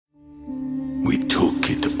We took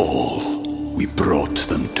it all. We brought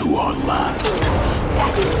them to our land.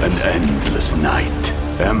 An endless night,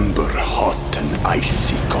 ember hot and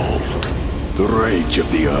icy cold. The rage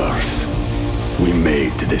of the earth. We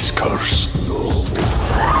made this curse.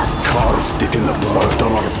 Carved it in the blood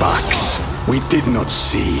on our backs. We did not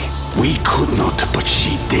see. We could not, but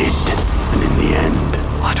she did. And in the end...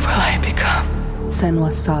 What will I become?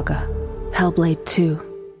 Senua's Saga. Hellblade 2.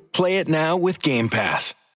 Play it now with Game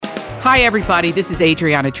Pass. Hi, everybody. This is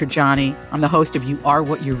Adriana Trajani. I'm the host of You Are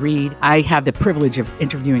What You Read. I have the privilege of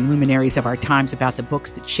interviewing luminaries of our times about the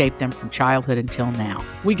books that shaped them from childhood until now.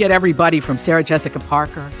 We get everybody from Sarah Jessica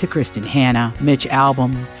Parker to Kristen Hanna, Mitch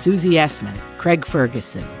Albom, Susie Essman, Craig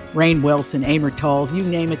Ferguson, Rainn Wilson, Amor Tolls, you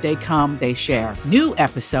name it, they come, they share. New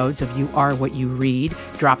episodes of You Are What You Read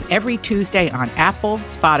drop every Tuesday on Apple,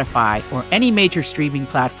 Spotify, or any major streaming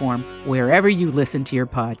platform wherever you listen to your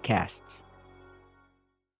podcasts.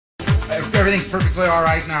 Everything's perfectly all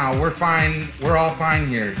right now. We're fine. We're all fine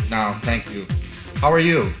here now. Thank you. How are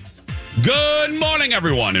you? Good morning,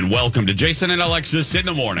 everyone, and welcome to Jason and Alexis in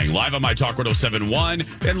the Morning, live on My Talk 1071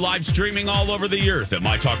 and live streaming all over the earth at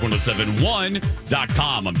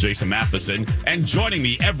MyTalk1071.com. I'm Jason Matheson, and joining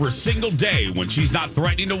me every single day when she's not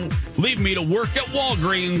threatening to leave me to work at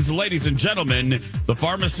Walgreens, ladies and gentlemen, the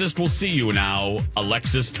pharmacist will see you now,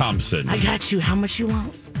 Alexis Thompson. I got you. How much you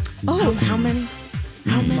want? Oh, how many?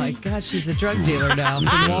 Oh my God, she's a drug dealer now in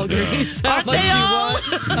Walgreens. How much you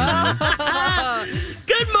want?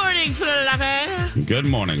 Good morning, Philadelphia. Good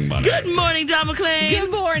morning, buddy. Good morning, Don McClain. Good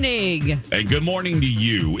morning. And good morning to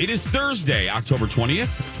you. It is Thursday, October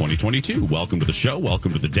 20th, 2022. Welcome to the show.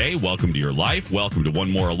 Welcome to the day. Welcome to your life. Welcome to one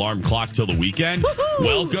more alarm clock till the weekend. Woo-hoo!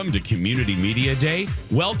 Welcome to Community Media Day.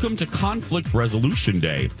 Welcome to Conflict Resolution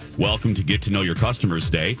Day. Welcome to Get to Know Your Customers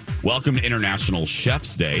Day. Welcome to International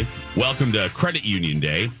Chefs Day. Welcome to Credit Union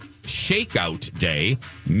Day, Shakeout Day,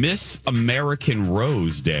 Miss American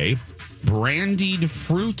Rose Day, Brandied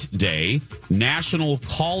Fruit Day, National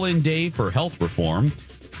Call-In Day for Health Reform,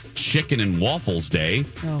 Chicken and Waffles Day.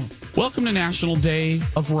 Oh. Welcome to National Day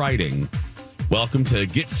of Writing. Welcome to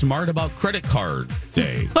Get Smart About Credit Card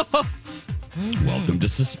Day. Welcome to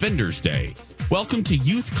Suspenders Day. Welcome to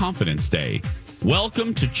Youth Confidence Day.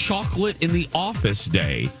 Welcome to Chocolate in the Office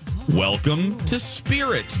Day. Welcome to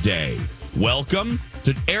Spirit Day. Welcome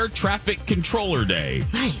to Air Traffic Controller Day.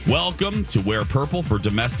 Nice. Welcome to Wear Purple for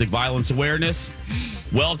Domestic Violence Awareness.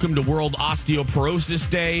 Welcome to World Osteoporosis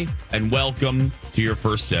Day. And welcome to your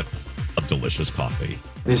first sip of delicious coffee.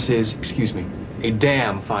 This is, excuse me, a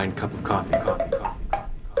damn fine cup of coffee.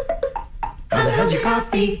 How the hell's your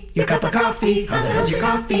coffee? Your cup of coffee? How the hell's your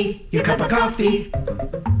coffee? Your cup of coffee?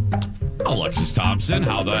 Alexis Thompson,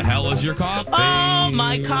 how the hell is your coffee? Oh,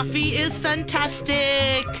 my coffee is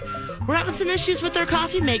fantastic. We're having some issues with our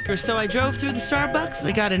coffee maker, so I drove through the Starbucks.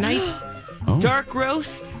 I got a nice dark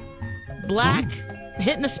roast, black,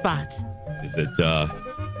 hitting the spot. Is it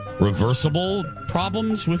reversible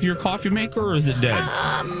problems with your coffee maker, or is it dead?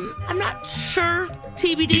 I'm not sure.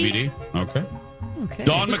 TBD. TBD? Okay.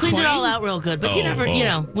 Don we McClain? cleaned it all out real good, but you never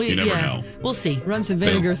know. You never know. We'll see. Run some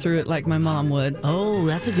vinegar through it like my mom would. Oh,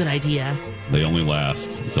 that's a good idea. They only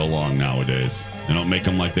last so long nowadays. They don't make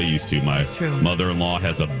them like they used to. My mother-in-law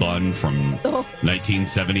has a bun from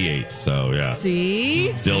 1978, so yeah.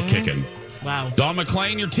 See? Still kicking. Wow. Don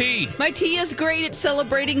McClain, your tea. My tea is great at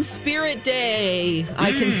celebrating Spirit Day.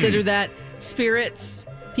 I consider that spirits,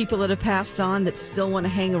 people that have passed on that still want to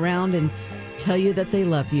hang around and tell you that they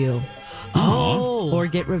love you. Oh. Or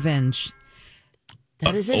get revenge.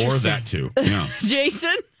 That is interesting. Or that too. Yeah.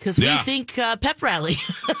 Jason? Because we think pep rally.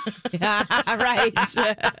 Right.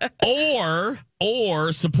 or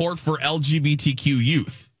support for LGBTQ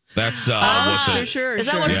youth. That's sure. Is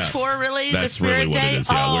that what it's for, really? That's the Spirit really what Day? it is.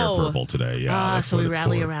 Yeah, wear purple today. Yeah. So we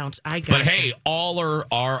rally around. I got But hey, all are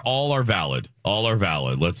valid. All are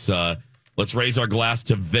valid. Let's raise our glass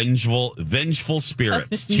to vengeful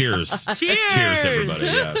spirits. Cheers. Cheers, everybody.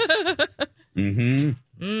 Yes.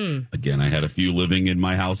 Again, I had a few living in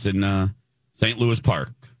my house in St. Louis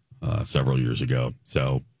Park several years ago.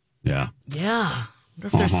 So, yeah. Yeah. I wonder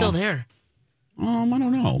if they're still there. I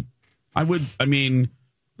don't know.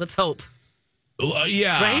 Let's hope.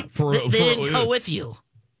 Yeah. Right? They didn't go with you.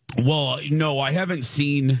 Well, no, I haven't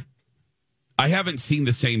seen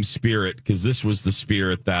the same spirit, because this was the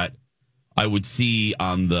spirit that I would see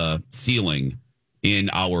on the ceiling in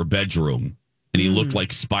our bedroom, and he looked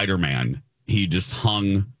like Spider-Man. He just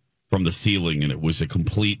hung from the ceiling, and it was a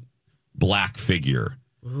complete black figure.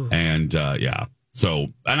 Ooh. And so,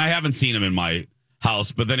 and I haven't seen him in my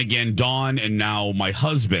house, but then again, Dawn and now my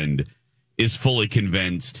husband is fully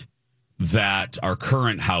convinced that our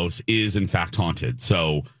current house is in fact haunted.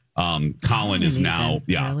 So Colin is now,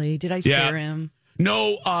 Really? Did I scare him?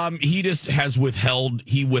 No, he just has withheld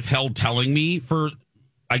telling me for,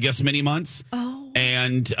 I guess, many months. Oh.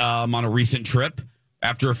 And on a recent trip,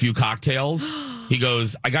 after a few cocktails, he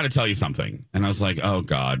goes, I got to tell you something. And I was like, oh,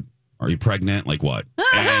 God, are you pregnant? Like what?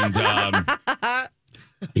 And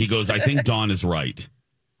he goes, I think Dawn is right.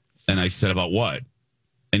 And I said, about what?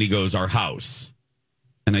 And he goes, our house.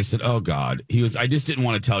 And I said, oh, God. He was, I just didn't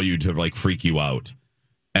want to tell you to like freak you out.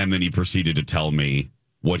 And then he proceeded to tell me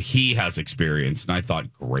what he has experienced. And I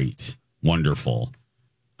thought, great, wonderful.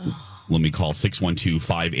 Let me call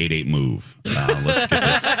 612-588-MOVE. Let's get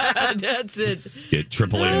this. That's it. Let's get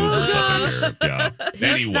AAA movers up in here.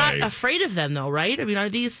 Yeah. He's not Anyway. afraid of them, though, right? I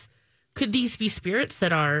mean, could these be spirits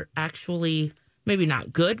that are actually maybe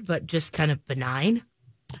not good, but just kind of benign?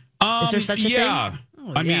 Is there such a thing?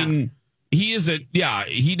 Oh, I mean, he isn't,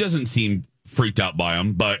 he doesn't seem freaked out by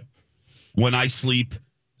them, but when I sleep,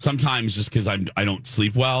 sometimes just because I don't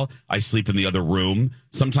sleep well, I sleep in the other room.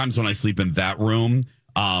 Sometimes when I sleep in that room,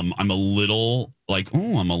 I'm a little like,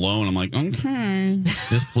 oh, I'm alone. I'm like, okay,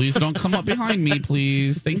 just please don't come up behind me,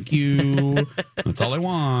 please. Thank you. That's all I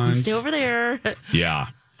want. Stay over there. Yeah.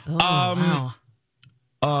 Oh,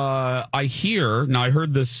 wow. I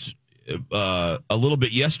heard this a little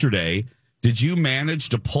bit yesterday. Did you manage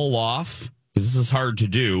to pull off, because this is hard to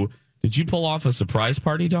do, did you pull off a surprise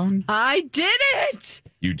party, Dawn? I did it.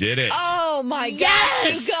 You did it. Oh, my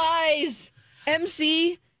gosh, you guys.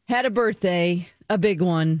 MC had a birthday, a big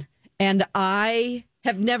one, and I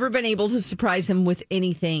have never been able to surprise him with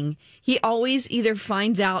anything. He always either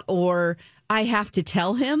finds out or I have to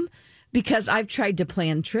tell him, because I've tried to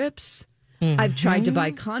plan trips. I've tried to buy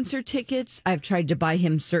concert tickets. I've tried to buy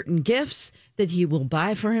him certain gifts that he will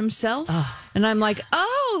buy for himself. And I'm like,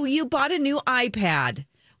 oh, you bought a new iPad.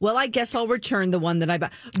 Well, I guess I'll return the one that I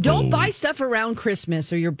bought. Don't buy stuff around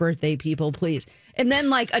Christmas or your birthday, people, please. And then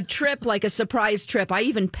like a trip, like a surprise trip. I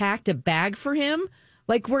even packed a bag for him.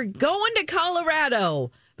 Like, we're going to Colorado.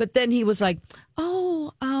 But then he was like,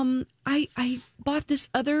 oh, I bought these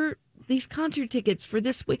concert tickets for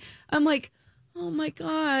this week. I'm like, oh my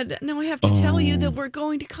God, now I have to tell you that we're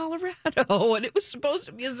going to Colorado. And it was supposed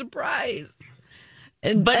to be a surprise.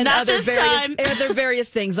 But not this time. Other various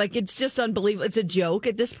things. Like, it's just unbelievable. It's a joke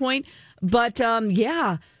at this point. But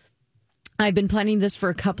yeah, I've been planning this for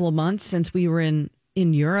a couple of months since we were in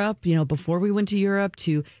Europe, before we went to Europe.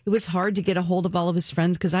 It was hard to get a hold of all of his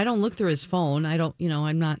friends because I don't look through his phone. I don't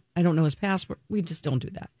know his password. We just don't do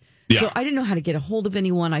that. Yeah. So I didn't know how to get a hold of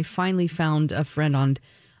anyone. I finally found a friend on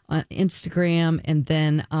Instagram, and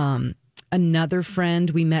then another friend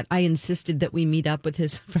we met. I insisted that we meet up with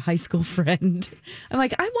his high school friend. I'm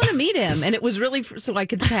like, I want to meet him, and it was really so I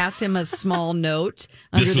could pass him a small note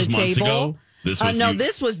under the table. Ago?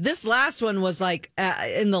 This last one was like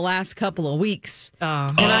in the last couple of weeks.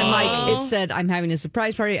 And I'm like, it said, I'm having a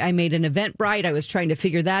surprise party. I made an Eventbrite. I was trying to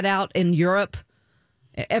figure that out in Europe.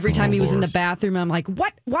 Every time he was in the bathroom, I'm like,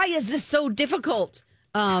 what? Why is this so difficult?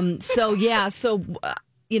 Then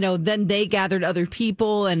they gathered other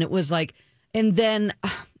people, and it was like, and then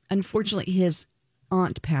unfortunately his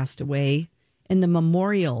aunt passed away, and the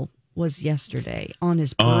memorial was yesterday on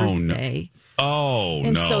his birthday.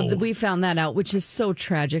 And so we found that out, which is so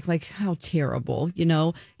tragic. Like, how terrible,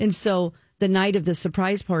 And so the night of the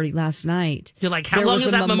surprise party last night, you're like, how long is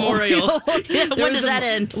that memorial? When does that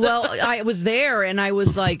end? Well, I was there, and I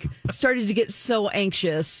was like, started to get so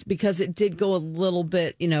anxious because it did go a little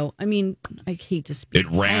bit, I mean, I hate to speak. It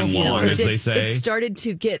ran long, as they say. It started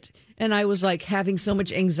to get, and I was like having so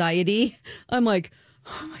much anxiety. I'm like,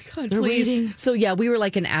 oh my God, please. Waiting. So yeah, we were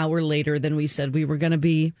like an hour later than we said we were going to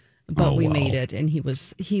be, but we made it, and he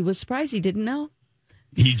was surprised. He didn't know.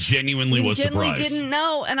 He genuinely was surprised. He didn't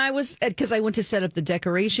know, and I was, because I went to set up the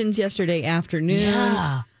decorations yesterday afternoon.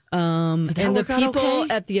 Yeah. And the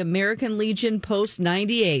people at the American Legion Post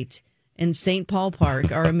 98 in St. Paul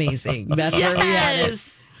Park are amazing. That's where we had it.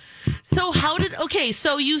 So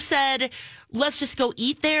so you said, let's just go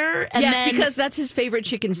eat there? And yes, because that's his favorite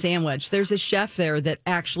chicken sandwich. There's a chef there that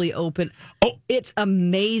actually opened. Oh, it's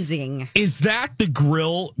amazing. Is that the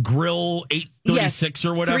Grill 836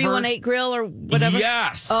 or whatever? 318 Grill or whatever?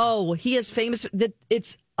 Yes. Oh, he is famous.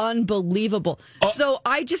 It's unbelievable. So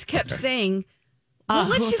I just kept saying, well,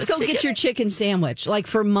 let's just go get your chicken sandwich. Like,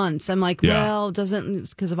 for months. I'm like, well,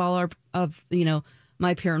 it's because of all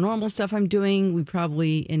my paranormal stuff I'm doing. We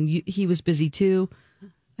probably, and he was busy too.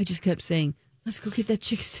 I just kept saying, let's go get that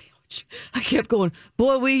chicken sandwich. I kept going,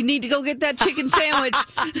 boy, we need to go get that chicken sandwich.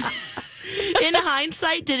 In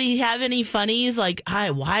hindsight, did he have any funnies like,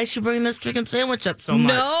 "Hi, why is she bringing this chicken sandwich up so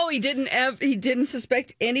much?" No, he didn't. He didn't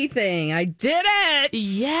suspect anything. I did it.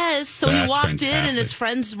 Yes. So he walked in, and his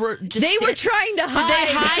friends were just. They were trying to hide. Did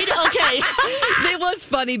they hide? Okay. It was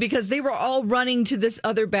funny because they were all running to this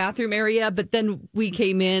other bathroom area, but then we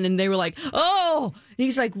came in and they were like, "Oh!" And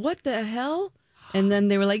he's like, "What the hell?" And then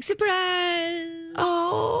they were like, "Surprise!"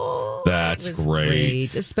 Oh, that's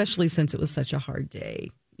great. Especially since it was such a hard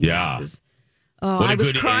day. Yeah. I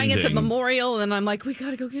was crying at the memorial, and I'm like, "We got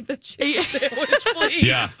to go get the chicken sandwich, please."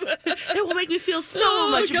 Yeah. It will make me feel so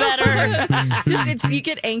much better. You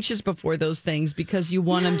get anxious before those things because you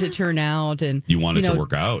want them to turn out, and you want it to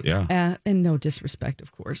work out. Yeah. And no disrespect,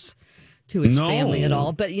 of course, to his family at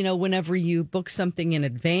all. But whenever you book something in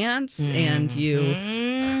advance and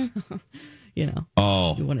you,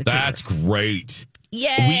 that's great.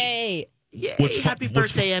 Yay! Happy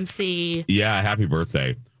birthday, MC. Yeah, happy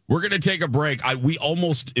birthday. We're going to take a break.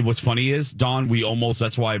 What's funny is, Dawn,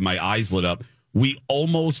 that's why my eyes lit up. We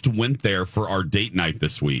almost went there for our date night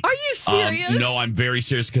this week. Are you serious? No, I'm very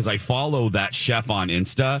serious because I follow that chef on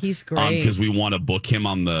Insta. He's great. Because we want to book him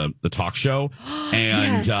on the talk show.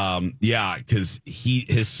 And because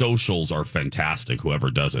his socials are fantastic,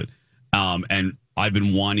 whoever does it. And I've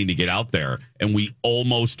been wanting to get out there. And we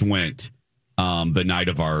almost went the night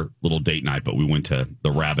of our little date night, but we went to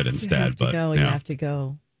the Rabbit instead. You have to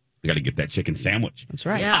go. We got to get that chicken sandwich. That's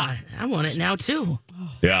right. Yeah, I want it now, too.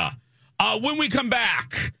 Yeah. When we come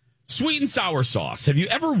back, sweet and sour sauce. Have you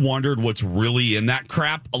ever wondered what's really in that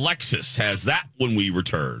crap? Alexis has that when we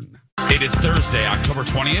return. It is Thursday, October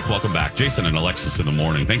 20th. Welcome back. Jason and Alexis in the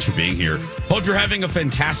morning. Thanks for being here. Hope you're having a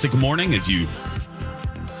fantastic morning as you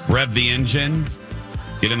rev the engine,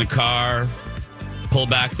 get in the car, pull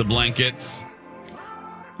back the blankets,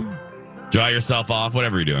 dry yourself off,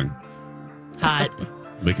 whatever you're doing. Hot.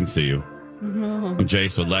 We can see you. I'm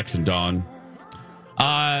Jace with Lex and Dawn.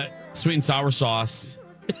 Sweet and sour sauce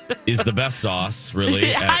is the best sauce,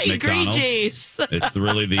 really, at McDonald's. Jace. It's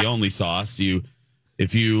really the only sauce.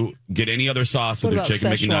 If you get any other sauce with your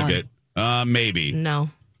chicken McNugget, maybe.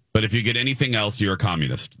 No. But if you get anything else, you're a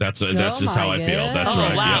communist. That's just how I feel. That's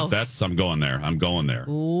right. Wow. Yep, I'm going there.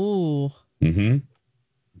 Ooh. Mm-hmm.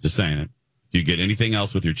 Just saying it. If you get anything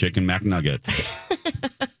else with your chicken McNuggets,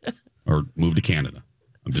 or move to Canada.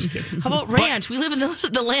 I'm just kidding. How about ranch? We live in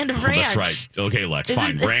the land of ranch. That's right. Okay, Lex,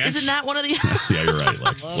 fine. Ranch. Isn't that one of the... Yeah, you're right,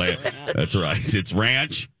 Lex. That's right. It's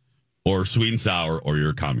ranch or sweet and sour or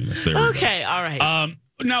you're a communist. There we go. Okay, all right.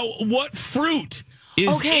 Now, what fruit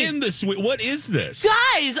is in the sweet? What is this?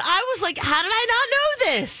 Guys, I was like, how did I not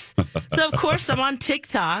know this? So, of course, I'm on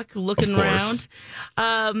TikTok looking around.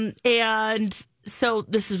 And... So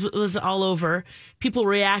this was all over. People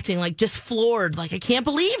reacting like just floored, like I can't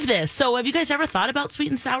believe this. So have you guys ever thought about sweet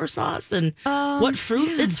and sour sauce and what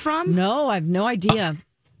fruit it's from? No, I have no idea.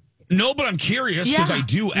 No, but I'm curious because I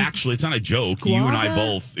do actually. It's not a joke. Guava? You and I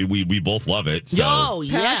both we both love it. So. Oh,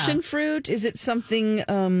 yeah. Passion fruit? Is it something?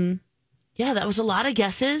 Yeah, that was a lot of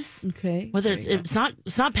guesses. Okay, whether it's not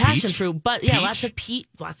passion peach? fruit, but peach?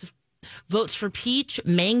 lots of votes for peach,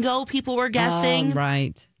 mango. People were guessing.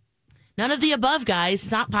 Right. None of the above, guys.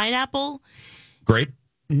 It's not pineapple. Grape?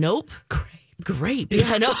 Nope. Grape. Yeah,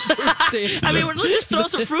 I know. I mean, let's just throw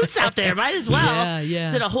some fruits out there. Might as well.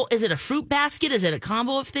 Yeah. Is it a fruit basket? Is it a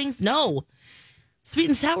combo of things? No. Sweet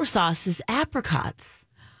and sour sauce is apricots.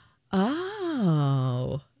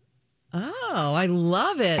 Oh, I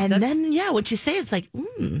love it. And then, what you say, it's like,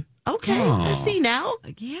 okay. I see now.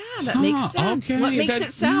 Yeah, that makes sense. Okay. What makes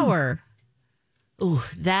it sour? Ooh,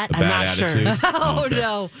 that I'm not attitude. sure. Oh,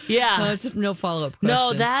 no. Yeah. No follow-up questions.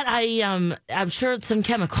 No, that I'm sure it's some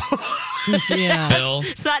chemical. Yeah. Phil?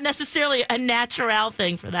 It's not necessarily a natural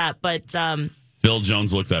thing for that, but Phil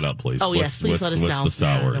Jones, look that up, please. Oh, yes, please let us what's know. the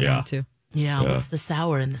sour? I want to. Yeah, what's the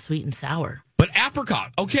sour and the sweet and sour? But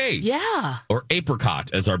apricot, okay. Yeah. Or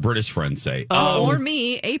apricot, as our British friends say. Or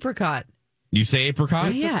me, apricot. You say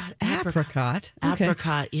apricot? Yeah, apricot. Okay.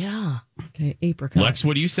 Apricot, yeah. Okay, apricot. Lex,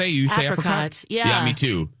 what do you say? You say apricot? Yeah. Yeah, me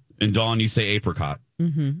too. And Dawn, you say apricot.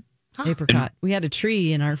 Mm-hmm. Huh. Apricot. We had a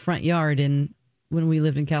tree in our front yard when we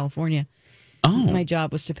lived in California. Oh. My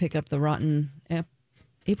job was to pick up the rotten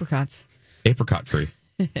apricots. Apricot tree.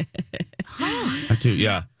 I do,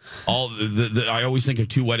 yeah. I always think of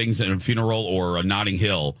Two Weddings and a Funeral or a Notting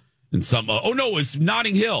Hill. And it's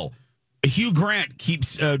Notting Hill. Hugh Grant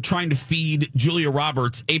keeps trying to feed Julia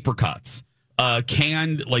Roberts apricots,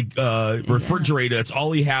 canned refrigerator. That's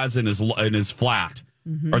all he has in his flat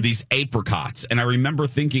are these apricots. And I remember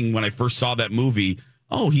thinking when I first saw that movie,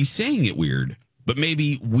 oh, he's saying it weird. But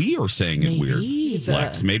maybe we are saying it weird.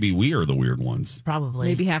 Lex, maybe we are the weird ones. Probably.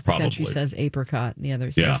 Maybe half the country says apricot and the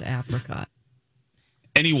other says apricot.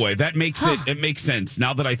 Anyway, that makes it makes sense.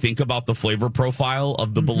 Now that I think about the flavor profile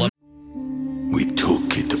of the beloved. We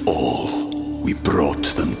took it all. We brought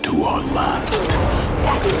them to our land.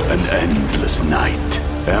 An endless night,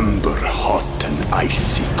 ember hot and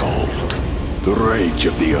icy cold. The rage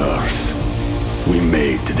of the earth. We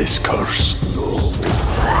made this curse.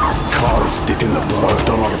 Carved it in the blood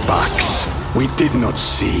on our backs. We did not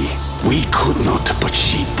see. We could not, but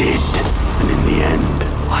she did. And in the end,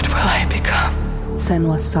 What will I become?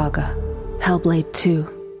 Senua's Saga. Hellblade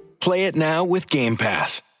 2. Play it now with Game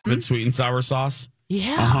Pass. Sweet and sour sauce?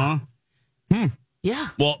 Yeah. Uh-huh. Yeah.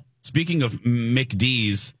 Well, speaking of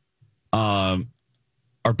McD's, are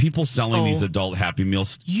people selling these adult Happy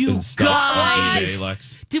Meals stuff on eBay,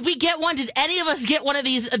 Lex? Did we get one? Did any of us get one of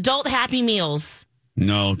these adult Happy Meals?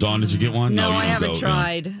 No. Dawn, did you get one? No, you I didn't haven't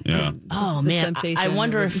tried. Yeah. Oh, man. I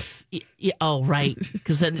wonder if... Oh, right.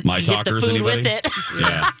 Because then My you get the Talkers, food anybody? with it.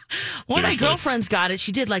 Yeah. One of my Seriously. girlfriends got it.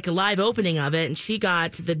 She did like a live opening of it, and she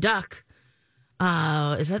got the duck.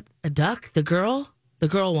 Is that a duck? The girl? The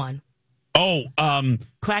girl one. Oh,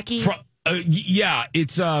 Quacky? yeah,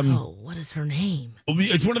 it's what is her name?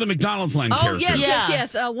 It's one of the McDonald's line Oh, characters.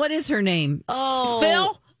 yes. What is her name? Oh.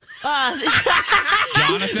 Phil?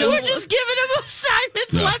 Jonathan? We're just giving him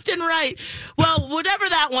assignments left and right. Well, whatever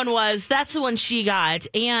that one was, that's the one she got.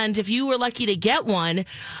 And if you were lucky to get one,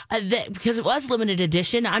 because it was limited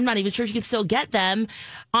edition, I'm not even sure if you can still get them.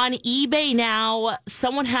 On eBay now,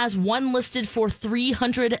 someone has one listed for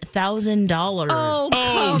 $300,000. Oh,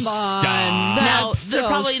 come stop. on. Now, That's they're so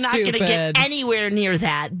probably not going to get stupid. anywhere near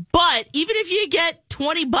that. But even if you get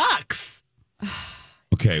 $20,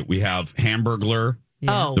 Okay, we have Hamburglar,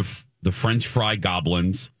 oh, the French Fry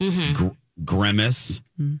Goblins, Grimace,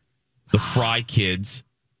 the Fry Kids,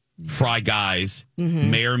 Fry Guys,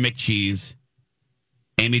 Mayor McCheese,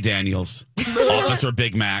 Amy Daniels, Officer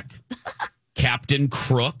Big Mac, Captain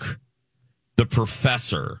Crook, the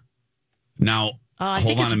Professor. Now, I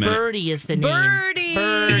hold think on it's a minute. Birdie is the name. Birdie.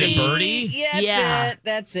 Is it Birdie? Yeah,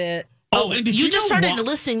 that's it. Oh, and did you just know started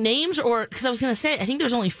listing names, or because I was going to say, I think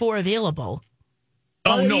there's only 4 available.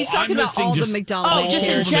 Oh, no, he's talking I'm about listing all just the McDonald's. Oh, just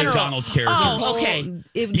in all the general. McDonald's characters. Oh, okay.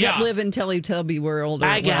 That live in Teletubby world. Or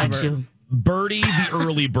I got whatever. you. Birdie the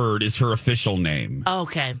Early Bird is her official name.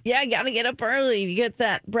 Okay. Yeah, got to get up early to get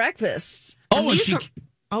that breakfast. Oh, and she go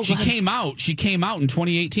ahead. came out. She came out in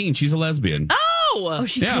 2018. She's a lesbian. Oh,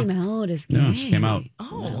 she Yeah. came out as gay. Yeah, she came out.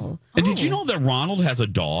 Oh. And did you know that Ronald has a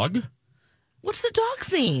dog? What's the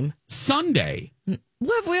dog's name? Sunday. Well,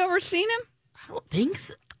 have we ever seen him? I don't think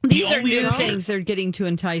so. These are only new appeared- things they're getting to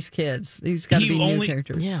entice kids. These got to He be new only-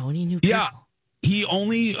 characters. Yeah, when he knew. Yeah. He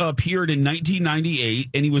only appeared in 1998,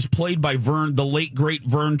 and he was played by the late, great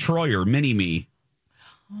Vern Troyer, Mini-Me.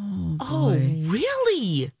 Oh,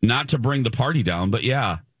 really? Not to bring the party down, but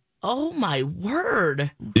yeah. Oh, my word.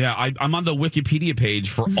 Yeah, I'm on the Wikipedia page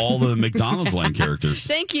for all the McDonald's line characters.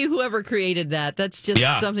 Thank you, whoever created that. That's just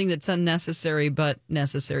Yeah. something that's unnecessary, but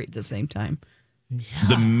necessary at the same time.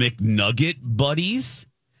 The McNugget Buddies.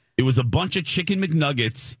 It was a bunch of chicken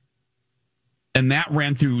McNuggets, and that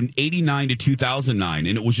ran through 89 to 2009,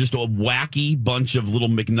 and it was just a wacky bunch of little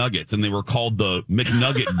McNuggets, and they were called the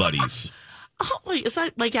McNugget Buddies. Oh, wait, is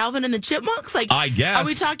that like Alvin and the Chipmunks? Like, I guess. Are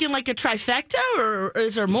we talking like a trifecta, or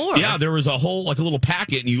is there more? Yeah, there was a little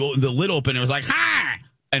packet, and you opened the lid open, and it was like, ha!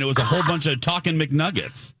 And it was a whole bunch of talking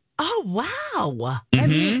McNuggets. Oh, wow. I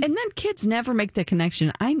mean, and then kids never make the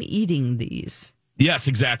connection. I'm eating these. Yes,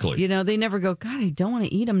 exactly. You know, they never go, God, I don't want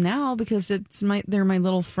to eat them now because they're my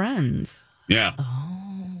little friends. Yeah.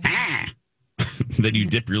 Ah. Then you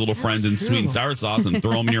dip your little friends in sweet and sour sauce and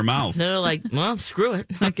throw them in your mouth. They're like, well, screw it.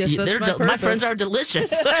 I guess that's my my purpose. friends are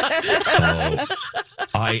delicious. Oh,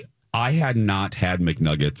 I had not had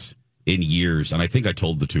McNuggets in years, and I think I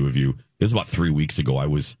told the two of you. This was about 3 weeks ago. I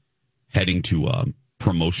was heading to a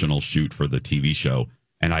promotional shoot for the TV show,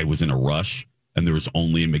 and I was in a rush, and there was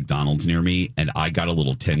only a McDonald's near me, and I got a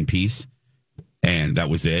little 10-piece, and that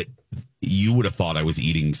was it. You would have thought I was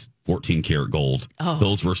eating 14 karat gold. Oh.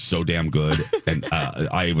 Those were so damn good. And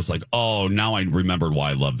I was like, oh, now I remembered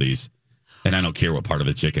why I love these. And I don't care what part of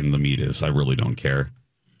the chicken the meat is. I really don't care.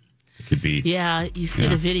 It could be. Yeah, you see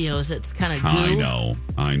the videos. It's kind of goo.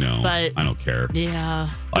 I know. But- I don't care. Yeah.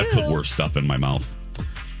 I put worse stuff in my mouth.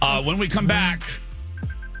 When we come back,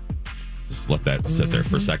 just let that sit there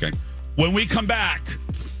for a second. When we come back,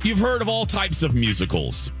 you've heard of all types of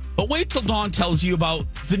musicals. But wait till Dawn tells you about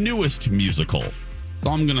the newest musical. That's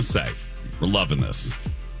all I'm going to say. We're loving this.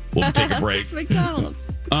 We'll take a break.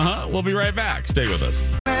 McDonald's. We'll be right back. Stay with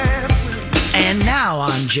us. And And now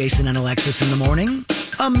on Jason and Alexis in the Morning,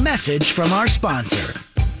 a message from our sponsor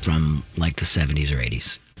from like the 70s or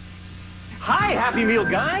 80s. Hi, Happy Meal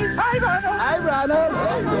guys. Hi, Ronald. Hi,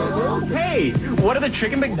 Ronald. Hey, what are the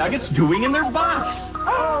Chicken McNuggets doing in their box?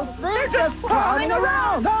 Oh, they're just crawling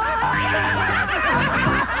around.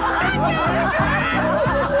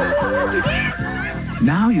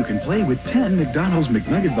 Now you can play with 10 McDonald's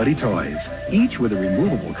McNugget Buddy toys, each with a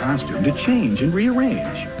removable costume to change and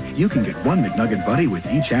rearrange. You can get one McNugget Buddy with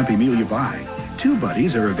each Happy Meal you buy. 2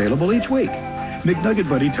 buddies are available each week. McNugget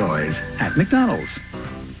Buddy toys at McDonald's.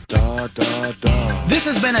 This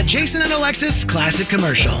has been a Jason and Alexis classic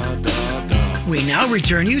commercial. We now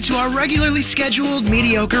return you to our regularly scheduled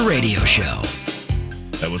mediocre radio show.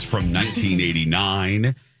 That was from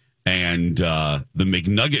 1989, and the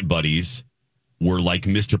McNugget Buddies were like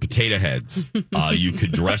Mr. Potato Heads. You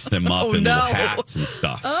could dress them up in little hats and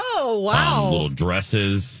stuff. Oh, wow. Little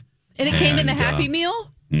dresses. And it came in a Happy Meal?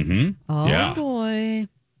 Mm-hmm. Oh, yeah. boy.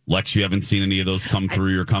 Lex, you haven't seen any of those come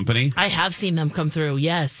through your company? I have seen them come through,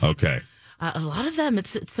 yes. Okay. A lot of them,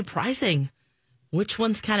 it's surprising which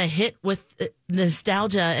ones kind of hit with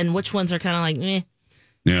nostalgia and which ones are kind of like,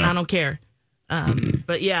 Yeah. I don't care.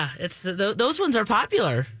 But yeah, it's those ones are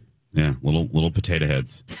popular. Yeah, little potato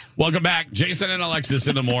heads. Welcome back, Jason and Alexis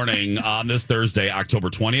in the morning on this Thursday, October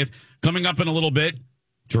 20th. Coming up in a little bit,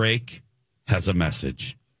 Drake has a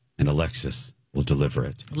message, and Alexis will deliver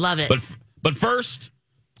it. Love it. But first,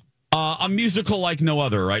 a musical like no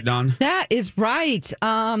other, right, Don? That is right.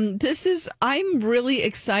 I'm really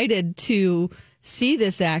excited to see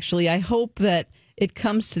this, actually. I hope that it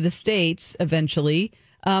comes to the States eventually.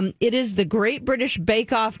 It is the Great British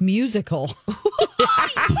Bake Off musical.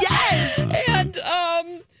 Yes! And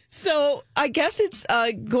so I guess it's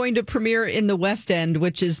going to premiere in the West End,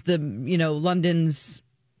 which is London's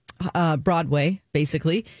Broadway,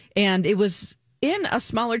 basically. And it was in a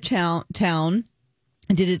smaller town.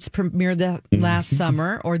 Did its premiere last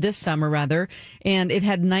summer, or this summer rather, and it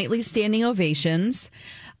had nightly standing ovations.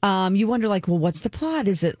 You wonder, like, well, what's the plot?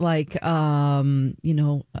 Is it like, is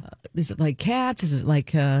it like Cats? Is it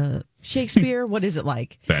like Shakespeare? What is it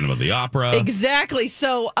like? Phantom of the Opera. Exactly.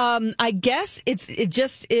 So I guess it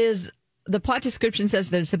just is. The plot description says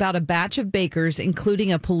that it's about a batch of bakers,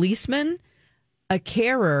 including a policeman, a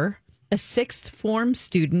carer, a sixth form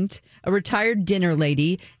student, a retired dinner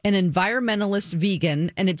lady, an environmentalist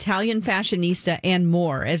vegan, an Italian fashionista, and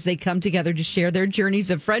more as they come together to share their journeys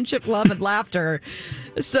of friendship, love, and laughter.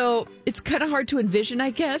 So it's kind of hard to envision, I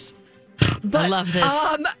guess. But I love this.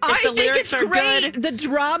 I think it's great. Good. The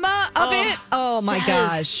drama of it. Oh my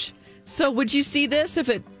gosh. So would you see this if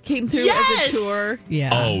it came through as a tour? Yeah.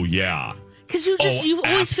 Oh, yeah. Because you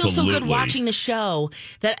always feel so good watching the show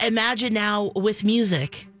that imagine now with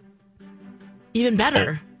music. Even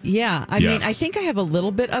better. Yeah, I mean, I think I have a little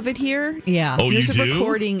bit of it here. Yeah. Oh, Here's you a do?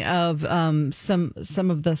 recording of some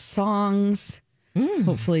of the songs.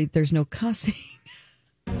 Hopefully there's no cussing.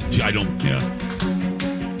 I don't,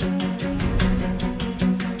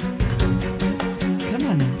 Come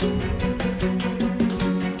on now.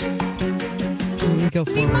 Here we go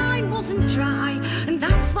forward. Mine wasn't dry, and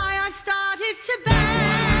that's why I started to beg.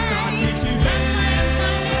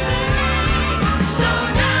 So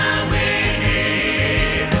now we're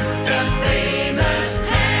here, the famous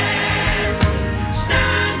tent,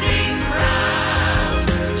 standing proud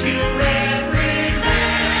to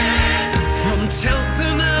represent. From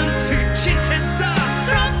Cheltenham to Chichester,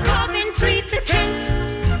 From Coventry to Kent,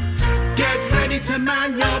 get ready to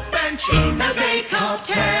man your bench in the Bake Off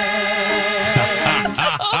tent.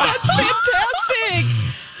 Oh, that's fantastic.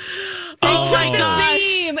 They took the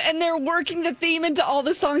theme and they're working the theme into all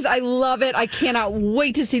the songs. I love it. I cannot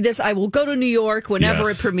wait to see this. I will go to New York whenever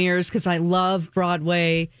it premieres because I love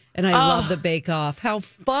Broadway and I love the Bake Off. How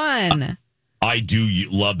fun. I do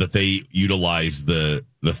love that they utilize the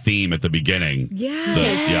theme at the beginning.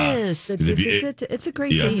 Yes. It's a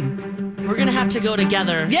great theme. We're going to have to go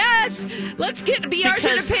together. Yes. Let's get BR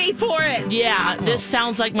to pay for it. Yeah. This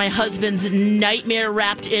sounds like my husband's nightmare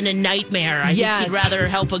wrapped in a nightmare. I think he'd rather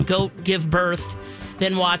help a goat give birth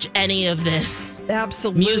than watch any of this.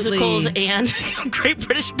 Absolutely. Musicals and Great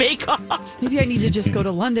British Bake Off. Maybe I need to just go to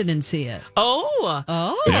London and see it.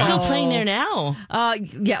 It's still playing there now.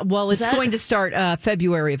 Yeah, well, it's going to start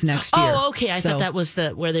February of next year. Oh, okay. I thought that was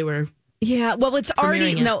where they were. Yeah, well, it's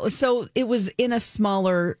already it. So it was in a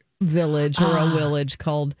smaller village or a village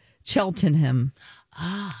called Cheltenham.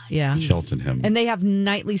 Yeah, Cheltenham, and they have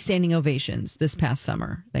nightly standing ovations this past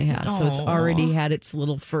summer. They had, so it's already had its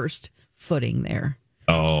little first footing there.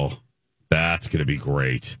 Oh, that's going to be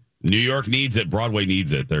great. New York needs it. Broadway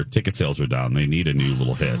needs it. Their ticket sales are down. They need a new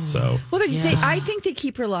little hit. So, well, I think they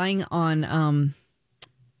keep relying on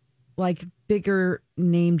like bigger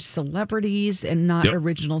named celebrities and not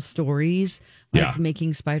original stories, like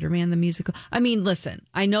making Spider-Man the musical. I mean, listen,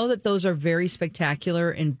 I know that those are very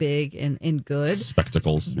spectacular and big and good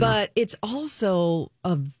spectacles, but it's also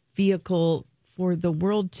a vehicle for the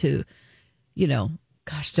world to,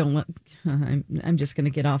 gosh, I'm just going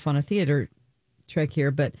to get off on a theater trick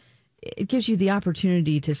here, but it gives you the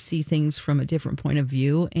opportunity to see things from a different point of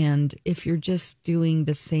view. And if you're just doing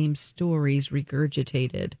the same stories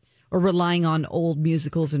regurgitated or relying on old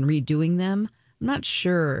musicals and redoing them, I'm not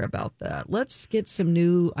sure about that. Let's get some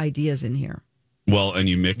new ideas in here. Well, and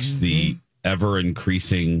you mix the ever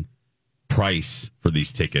increasing price for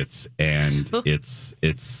these tickets, and it's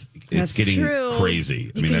getting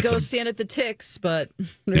crazy. You can go stand at the Ticks, but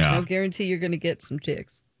there's no guarantee you're going to get some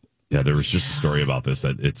ticks. Yeah, there was just a story about this,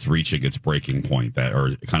 that it's reaching its breaking point,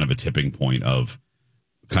 or kind of a tipping point of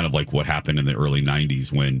kind of like what happened in the early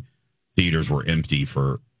 90s when theaters were empty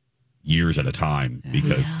for years at a time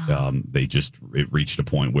because it reached a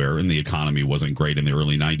point where, and the economy wasn't great in the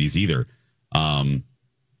early 90s either. And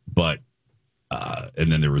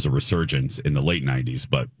then there was a resurgence in the late 90s,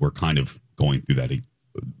 but we're kind of going through that.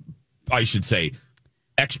 I should say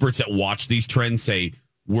experts that watch these trends say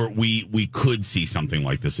we could see something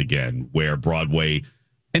like this again, where Broadway,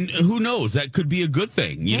 and who knows, that could be a good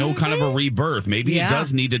thing, kind of a rebirth. Maybe it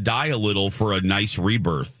does need to die a little for a nice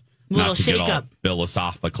rebirth. Not to get all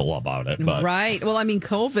philosophical about it, but right. Well, I mean,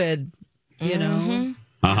 COVID,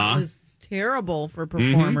 was terrible for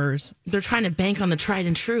performers. They're trying to bank on the tried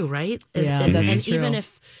and true, right? Yeah, that's true. Even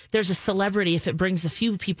if there's a celebrity, if it brings a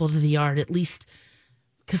few people to the yard, at least,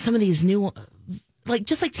 because some of these new,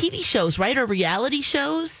 just like TV shows, right, or reality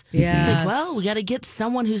shows. Yeah. Well, we got to get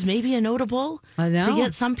someone who's maybe a notable. I know. To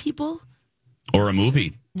get some people. Or a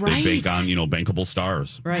movie. Right. They bank on, bankable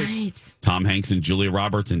stars. Right. Tom Hanks and Julia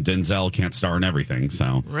Roberts and Denzel can't star in everything,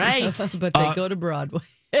 so. Right. But they go to Broadway.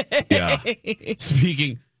 Yeah.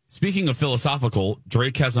 Speaking of philosophical,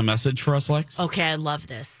 Drake has a message for us, Lex. Okay, I love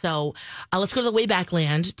this. So let's go to the Wayback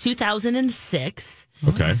Land, 2006.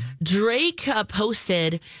 Okay. Drake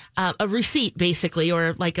posted a receipt, basically,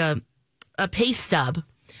 or like a pay stub,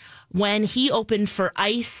 when he opened for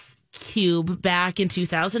Ice Cube back in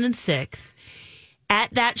 2006.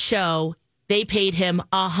 At that show, they paid him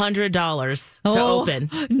 $100 to open.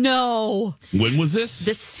 No. When was this?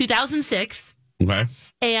 This is 2006. Okay.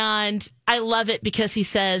 And I love it because he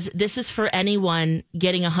says, this is for anyone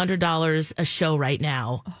getting $100 a show right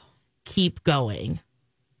now. Keep going.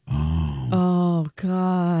 Oh,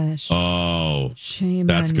 gosh. Oh. Shame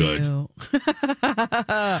that's on good. you.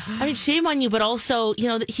 I mean, shame on you, but also,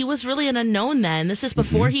 he was really an unknown then. This is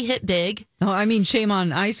before he hit big. Oh, I mean, shame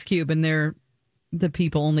on Ice Cube and the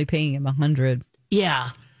people only paying him $100. Yeah.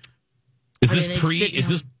 Is this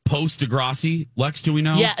post Degrassi, Lex? Do we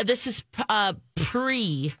know? Yeah, this is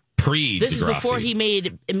pre. This is before he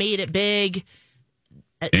made it big.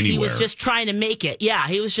 Anywhere. He was just trying to make it. Yeah,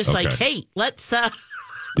 he was just like, hey, let's.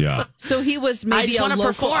 Yeah. So he was maybe a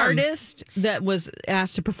local artist that was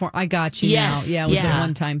asked to perform. I got you now. Yeah, it was a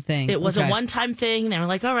one-time thing. It was a one-time thing. They were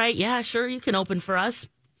like, all right, yeah, sure, you can open for us.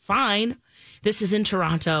 Fine. This is in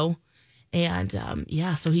Toronto. And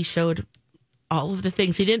so he showed all of the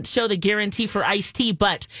things. He didn't show the guarantee for iced tea,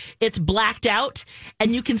 but it's blacked out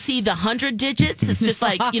and you can see the 100 digits. It's just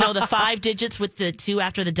like, the 5 digits with the 2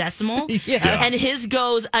 after the decimal. Yes. And his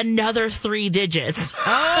goes another 3 digits.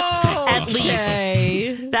 Oh, at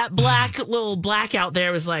least. That little blackout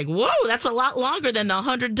there was like, whoa, that's a lot longer than the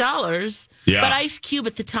 $100. Yeah. But Ice Cube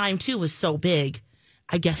at the time, too, was so big.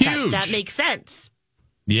 I guess that makes sense.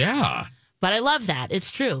 Yeah. But I love that. It's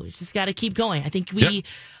true. It's just got to keep going. I think we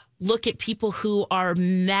look at people who are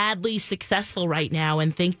madly successful right now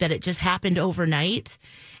and think that it just happened overnight.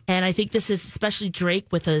 And I think this is especially Drake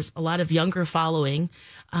with a lot of younger following.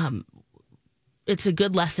 It's a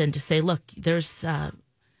good lesson to say, look, there's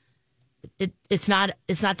it's not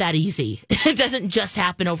that easy. It doesn't just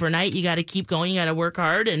happen overnight. You got to keep going. You got to work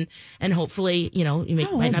hard and hopefully,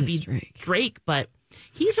 might not be Drake, but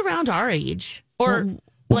he's around our age or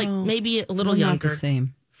maybe a little younger. Not the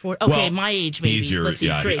same. My age maybe. Let's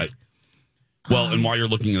see, Drake. And while you're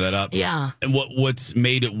looking that up, and what's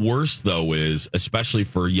made it worse though is, especially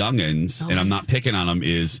for youngins, and I'm not picking on them,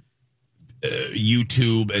 is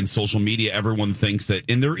YouTube and social media. Everyone thinks that,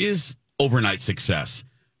 and there is overnight success,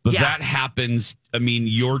 but that happens. I mean,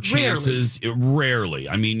 your chances rarely.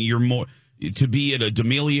 I mean, you're more to be at a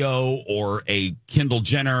D'Amelio or a Kendall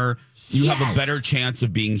Jenner. You have a better chance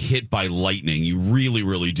of being hit by lightning. You really,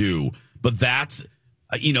 really do. But that's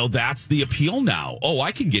that's the appeal now. Oh,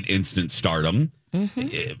 I can get instant stardom. You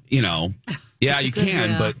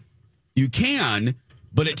can,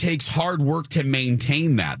 but it takes hard work to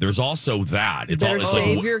maintain that. There's also that. It's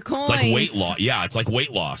save your coins. It's like weight loss. Yeah, it's like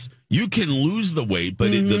weight loss. You can lose the weight,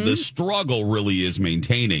 but the struggle really is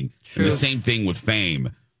maintaining. And the same thing with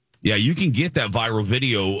fame. Yeah, you can get that viral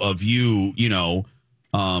video of you,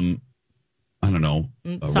 I don't know,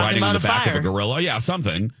 riding on the back of a gorilla. Yeah,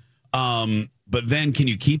 something. But then can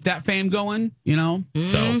you keep that fame going,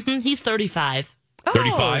 So he's 35.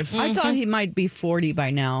 35? I thought he might be 40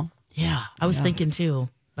 by now. Yeah, I was thinking too.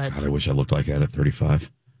 But God, I wish I looked like that at 35.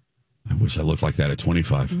 I wish I looked like that at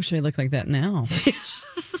 25. I wish I looked like that now.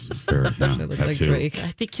 Fair, I look like Drake.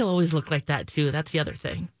 I think he'll always look like that too. That's the other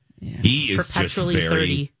thing. Yeah. He is perpetually just very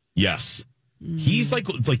 30. Yes. He's like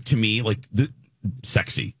to me like the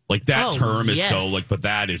sexy. Like that term is so like, but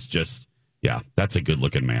that is just that's a good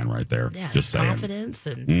looking man right there. Yeah, just saying. Confidence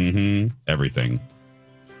and everything.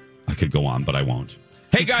 I could go on, but I won't.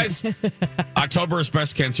 Hey guys, October is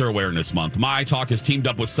Breast Cancer Awareness Month. My Talk has teamed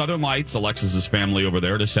up with Southern Lights, Alexis's family over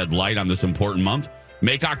there, to shed light on this important month.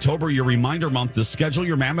 Make October your reminder month to schedule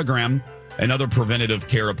your mammogram and other preventative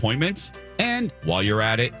care appointments. And while you're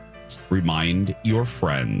at it, remind your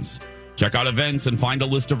friends. Check out events and find a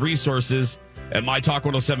list of resources at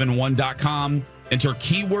mytalk1071.com. Enter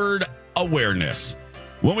keyword awareness.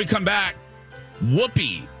 When we come back,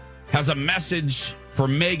 Whoopi has a message for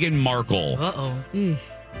Meghan Markle.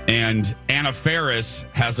 And Anna Faris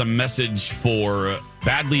has a message for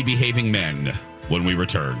badly behaving men when we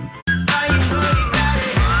return.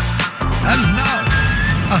 And now,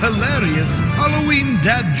 a hilarious Halloween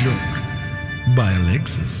dad joke by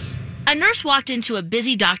Alexis. A nurse walked into a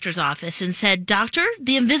busy doctor's office and said, "Doctor,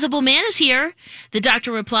 the invisible man is here." The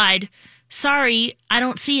doctor replied, "Sorry, I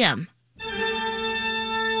don't see him."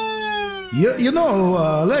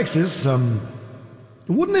 Alexis,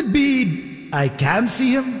 wouldn't it be I can't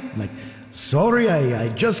see him? Like, sorry, I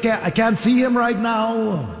can't see him right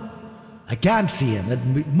now. I can't see him.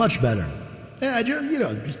 That'd be much better. Yeah,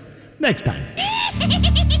 just next time.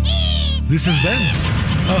 This has been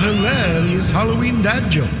a hilarious Halloween dad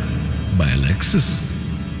joke by Alexis.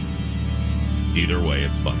 Either way,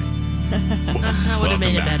 it's funny. I would have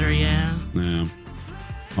made it better, yeah. Yeah.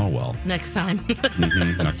 Oh, well. Next time.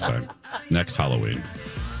 Next time. Next Halloween.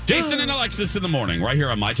 Jason and Alexis in the morning, right here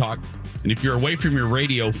on My Talk. And if you're away from your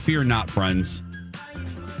radio, fear not, friends.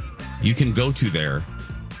 You can go to there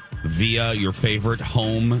via your favorite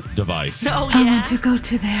home device. Oh, yeah. I want to go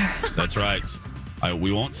to there. That's right.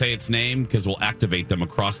 We won't say its name because we'll activate them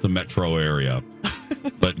across the metro area.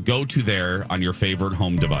 But go to there on your favorite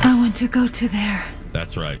home device. I want to go to there.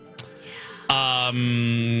 That's right.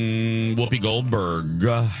 Whoopi Goldberg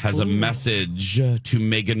has a message to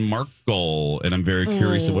Meghan Markle, and I'm very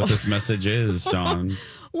curious of what this message is, Dawn.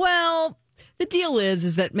 Well, the deal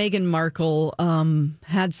is that Meghan Markle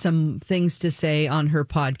had some things to say on her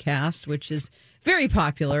podcast, which is very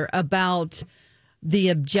popular, about the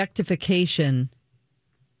objectification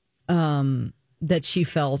that she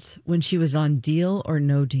felt when she was on Deal or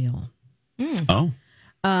No Deal. Oh.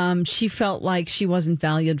 She felt like she wasn't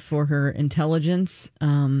valued for her intelligence.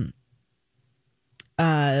 Let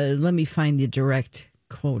me find the direct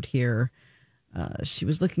quote here. She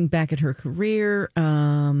was looking back at her career.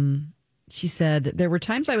 She said, "There were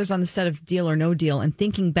times I was on the set of Deal or No Deal and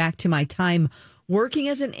thinking back to my time working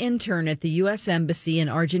as an intern at the U.S. Embassy in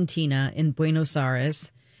Argentina in Buenos Aires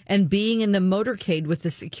and being in the motorcade with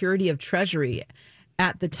the security of Treasury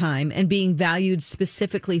at the time and being valued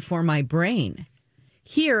specifically for my brain.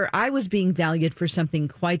 Here, I was being valued for something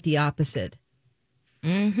quite the opposite."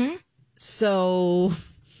 Mm-hmm. So...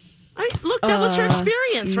 Look, that was her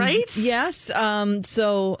experience, right? Yes.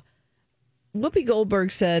 So Whoopi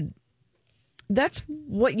Goldberg said, that's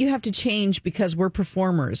what you have to change because we're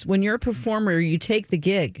performers. When you're a performer, you take the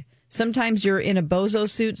gig. Sometimes you're in a bozo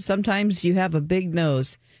suit. Sometimes you have a big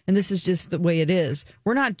nose. And this is just the way it is.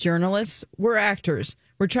 We're not journalists. We're actors.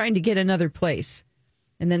 We're trying to get another place.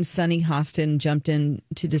 And then Sunny Hostin jumped in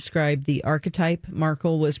to describe the archetype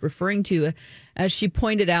Markle was referring to, as she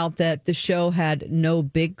pointed out that the show had no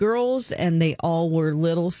big girls and they all were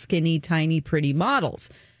little, skinny, tiny, pretty models.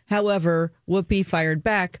 However, Whoopi fired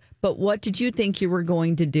back, "But what did you think you were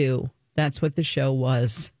going to do? That's what the show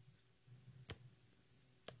was."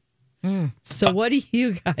 So what do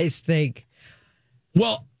you guys think?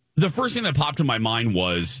 Well, the first thing that popped in my mind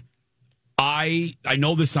was, I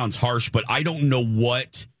know this sounds harsh, but I don't know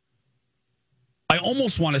what. I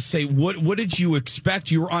almost want to say, what did you expect?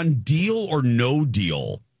 You were on Deal or No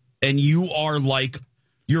Deal, and you're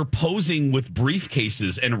you're posing with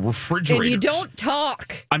briefcases and refrigerators. And you don't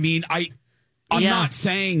talk. I mean, I'm not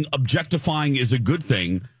saying objectifying is a good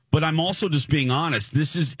thing, but I'm also just being honest.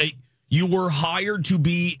 This is you were hired to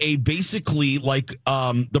be a basically like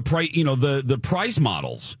the prize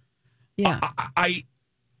models. Yeah.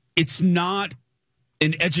 It's not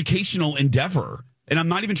an educational endeavor. And I'm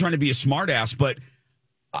not even trying to be a smartass, but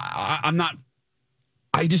I'm not.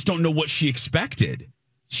 I just don't know what she expected.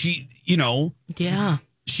 She was.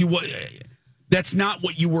 That's not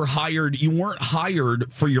what you were hired. You weren't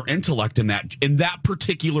hired for your intellect in that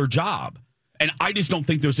particular job. And I just don't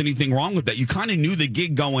think there's anything wrong with that. You kind of knew the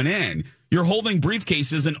gig going in. You're holding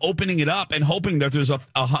briefcases and opening it up and hoping that there's a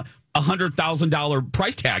 $100,000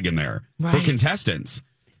 price tag in there for contestants.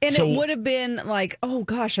 And it would have been like, oh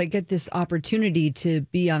gosh, I get this opportunity to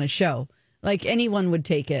be on a show. Like anyone would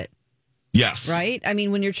take it. Yes. Right? I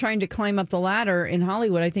mean, when you're trying to climb up the ladder in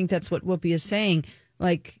Hollywood, I think that's what Whoopi is saying.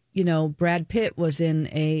 Like, Brad Pitt was in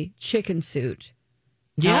a chicken suit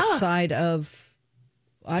outside of,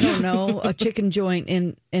 I don't know, a chicken joint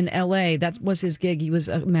in L.A. That was his gig. He was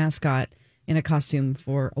a mascot in a costume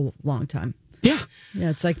for a long time. Yeah. Yeah,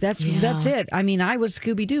 it's like, that's it. I mean, I was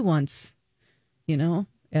Scooby-Doo once,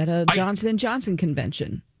 at a Johnson & Johnson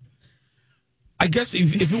convention. I guess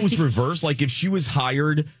if it was reversed, like if she was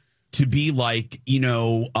hired to be like,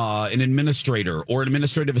 an administrator or an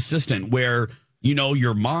administrative assistant where,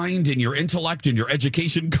 your mind and your intellect and your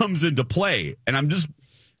education comes into play. And I'm just,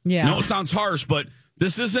 it sounds harsh, but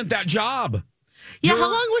this isn't that job. Yeah,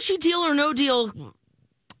 how long was she Deal or No Deal?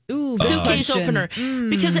 Ooh, suitcase opener.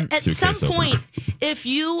 Because at Suitcase some point, if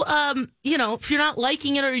you, if you're not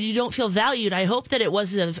liking it or you don't feel valued, I hope that it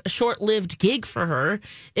was a short-lived gig for her.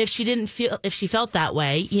 If she felt that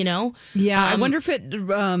way, Yeah, I wonder if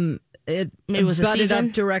it was butted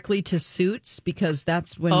up directly to Suits, because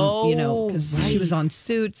that's when because she was on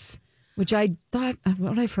Suits, which I thought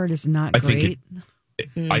what I've heard is not great.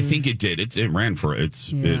 I think it did. It ran for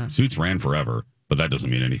Suits ran forever, but that doesn't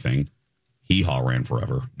mean anything. Hee Haw ran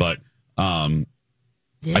forever, but I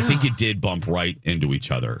think it did bump right into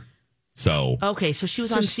each other. So okay, so she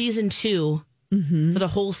was on season 2 for the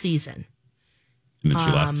whole season, and then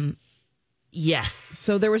she left. Yes.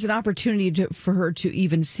 So there was an opportunity for her to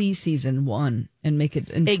even see season 1 and make an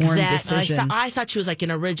informed decision. I thought she was like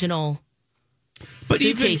an original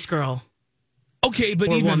suitcase girl. Okay,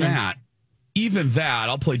 but even that,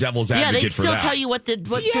 I'll play devil's advocate for that. Yeah, they'd still tell you what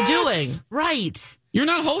you're doing. Right. You're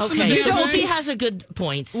not hosting the damn thing. So Whoopi has a good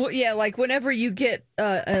point. Well, yeah, like whenever you get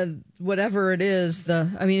whatever it is,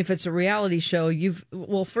 if it's a reality show,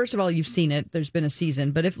 first of all, you've seen it. There's been a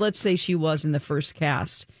season. But if, let's say she was in the first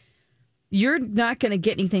cast, you're not going to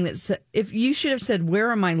get anything if you should have said, where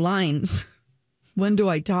are my lines? When do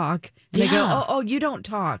I talk? And they go, oh, you don't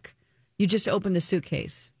talk. You just open the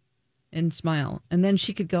suitcase and smile. And then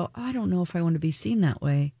she could go, I don't know if I want to be seen that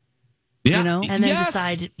way. Yeah. And then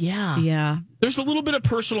decide, Yeah. There's a little bit of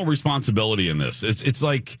personal responsibility in this. It's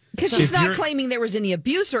like... Because she's not claiming there was any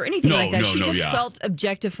abuse or anything like that. She just felt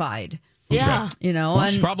objectified. Yeah. Well,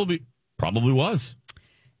 she probably was.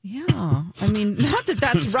 Yeah. I mean, not that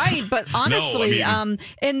that's right, but honestly, and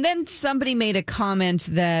then somebody made a comment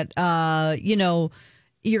that,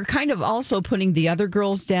 you're kind of also putting the other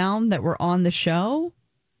girls down that were on the show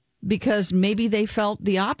because maybe they felt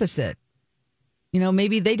the opposite.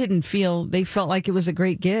 Maybe they felt like it was a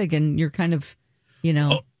great gig, and you're kind of,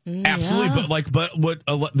 absolutely. But what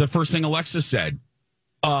the first thing Alexis said,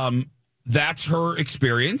 that's her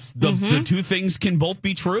experience. The two things can both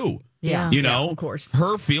be true. Yeah. Of course.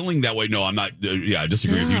 Her feeling that way. No, I'm not. I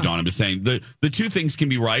disagree with you, Dawn. I'm just saying the two things can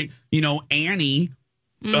be right. Annie,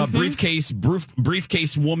 briefcase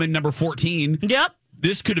woman number 14. Yep.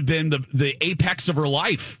 This could have been the apex of her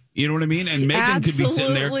life. You know what I mean? And Megan could be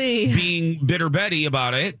sitting there being bitter Betty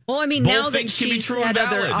about it. Well, I mean, now that she's had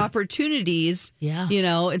other opportunities,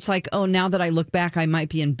 it's like, oh, now that I look back, I might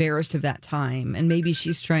be embarrassed of that time. And maybe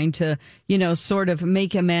she's trying to, sort of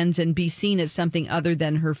make amends and be seen as something other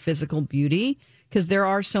than her physical beauty. Because there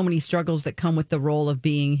are so many struggles that come with the role of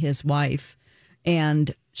being his wife.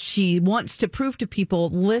 And she wants to prove to people,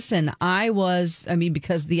 listen,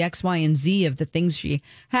 because the X, Y, and Z of the things she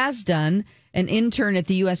has done, an intern at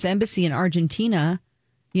the U.S. Embassy in Argentina,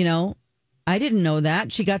 I didn't know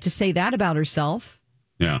that. She got to say that about herself.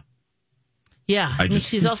 Yeah. Yeah.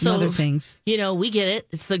 She's also, other things. We get it.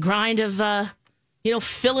 It's the grind of,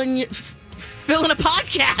 filling a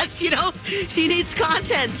podcast, she needs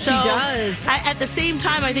content. So she does. At the same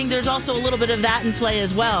time, I think there's also a little bit of that in play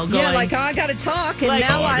as well. I got to talk. And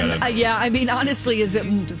now honestly,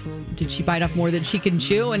 did she bite off more than she can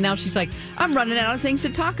chew? And now she's like, I'm running out of things to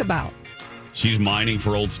talk about. She's mining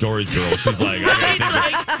for old stories, girl. She's like, I gotta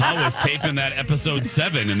think how was taping that episode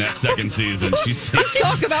 7 in that second season? She's thinking,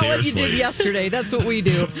 Talk about what you seriously. did yesterday. That's what we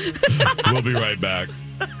do. We'll be right back.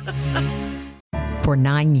 For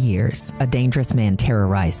 9 years, a dangerous man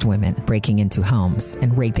terrorized women, breaking into homes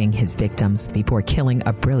and raping his victims before killing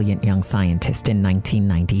a brilliant young scientist in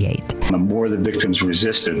 1998. The more the victims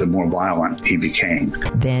resisted, the more violent he became.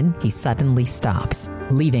 Then he suddenly stops,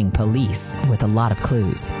 leaving police with a lot of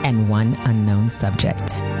clues and one unknown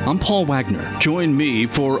subject. I'm Paul Wagner. Join me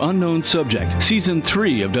for Unknown Subject, Season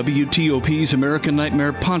 3 of WTOP's American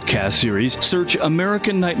Nightmare podcast series. Search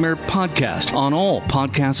American Nightmare Podcast on all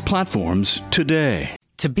podcast platforms today.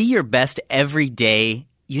 To be your best every day,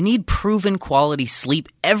 you need proven quality sleep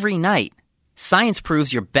every night. Science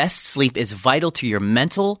proves your best sleep is vital to your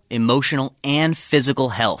mental, emotional, and physical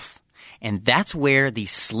health. And that's where the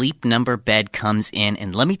Sleep Number bed comes in.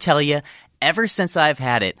 And let me tell you, ever since I've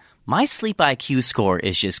had it, my sleep IQ score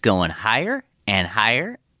is just going higher and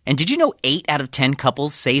higher. And did you know 8 out of 10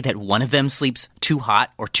 couples say that one of them sleeps too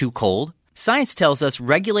hot or too cold? Science tells us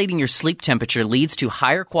regulating your sleep temperature leads to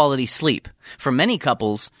higher quality sleep. For many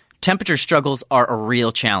couples, temperature struggles are a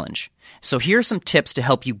real challenge. So here are some tips to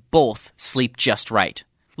help you both sleep just right.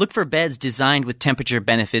 Look for beds designed with temperature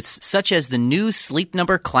benefits such as the new Sleep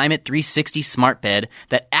Number Climate 360 smart bed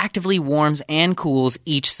that actively warms and cools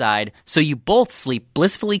each side so you both sleep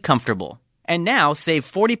blissfully comfortable. And now save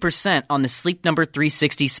 40% on the Sleep Number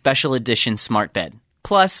 360 Special Edition smart bed.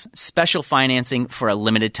 Plus, special financing for a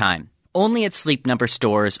limited time. Only at Sleep Number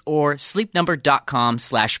stores or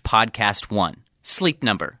sleepnumber.com/podcast1. Sleep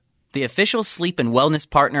Number, the official sleep and wellness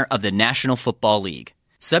partner of the National Football League.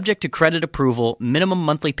 Subject to credit approval, minimum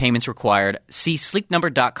monthly payments required. See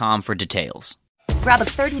sleepnumber.com for details. Grab a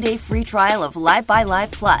 30-day free trial of Live by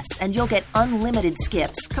Live Plus, and you'll get unlimited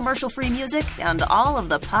skips, commercial-free music, and all of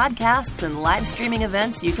the podcasts and live streaming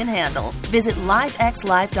events you can handle. Visit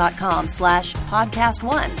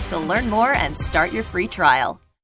livexlive.com/podcast1 to learn more and start your free trial.